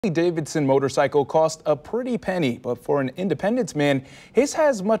Harley Davidson motorcycle cost a pretty penny, but for an Independence man, his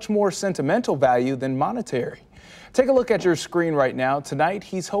has much more sentimental value than monetary. Take a look at your screen right now. Tonight,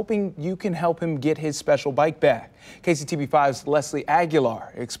 he's hoping you can help him get his special bike back. KCTV5's Leslie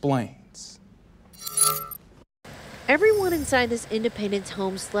Aguilar explains. Everyone inside this Independence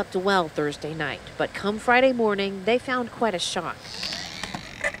home slept well Thursday night, but come Friday morning, they found quite a shock.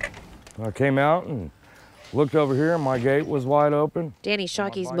 I came out and looked over here and my gate was wide open. Danny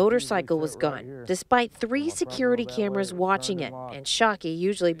Shockey's motorcycle was gone, despite 3 security cameras watching it, and Shockey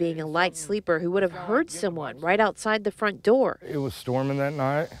usually being a light sleeper who would have heard someone right outside the front door. It was storming that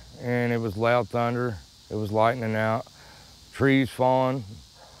night and it was loud thunder. It was lightning out, trees falling.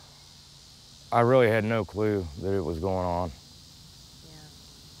 I really had no clue that it was going on.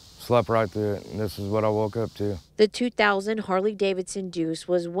 Slept right through it, and this is what I woke up to. The 2000 Harley Davidson Deuce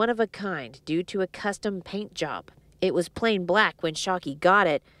was one of a kind due to a custom paint job. It was plain black when Shockey got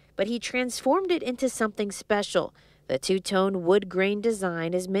it, but he transformed it into something special. The two-tone wood grain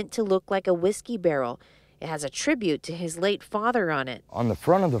design is meant to look like a whiskey barrel. It has a tribute to his late father on it. On the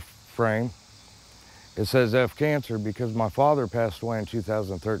front of the frame, it says F cancer because my father passed away in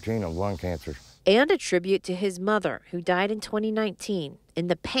 2013 of lung cancer. And a tribute to his mother, who died in 2019, in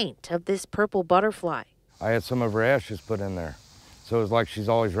the paint of this purple butterfly. I had some of her ashes put in there, so it was like she's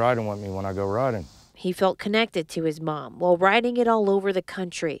always riding with me when I go riding. He felt connected to his mom while riding it all over the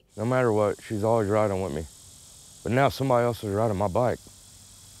country. No matter what, she's always riding with me. But now somebody else is riding my bike.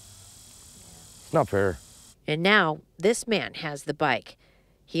 It's not fair. And now, this man has the bike.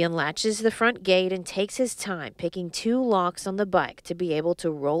 He unlatches the front gate and takes his time picking 2 locks on the bike to be able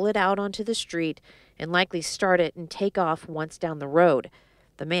to roll it out onto the street and likely start it and take off once down the road.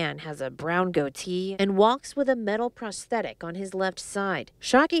 The man has a brown goatee and walks with a metal prosthetic on his left side.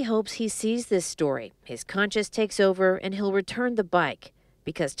 Shockey hopes he sees this story. His conscience takes over and he'll return the bike.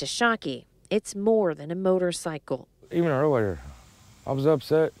 Because to Shockey, it's more than a motorcycle. Even earlier, I was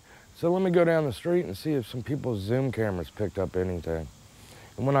upset. So let me go down the street and see if some people's Zoom cameras picked up anything.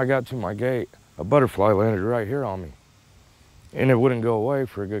 And when I got to my gate, a butterfly landed right here on me. And it wouldn't go away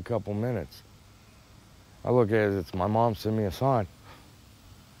for a good couple minutes. I look at it, it's my mom sent me a sign.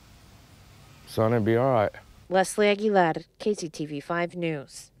 Son, it'd be all right. Leslie Aguilar, KCTV5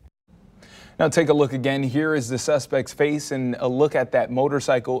 News. Now take a look again. Here is the suspect's face and a look at that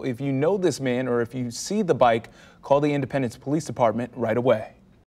motorcycle. If you know this man or if you see the bike, call the Independence Police Department right away.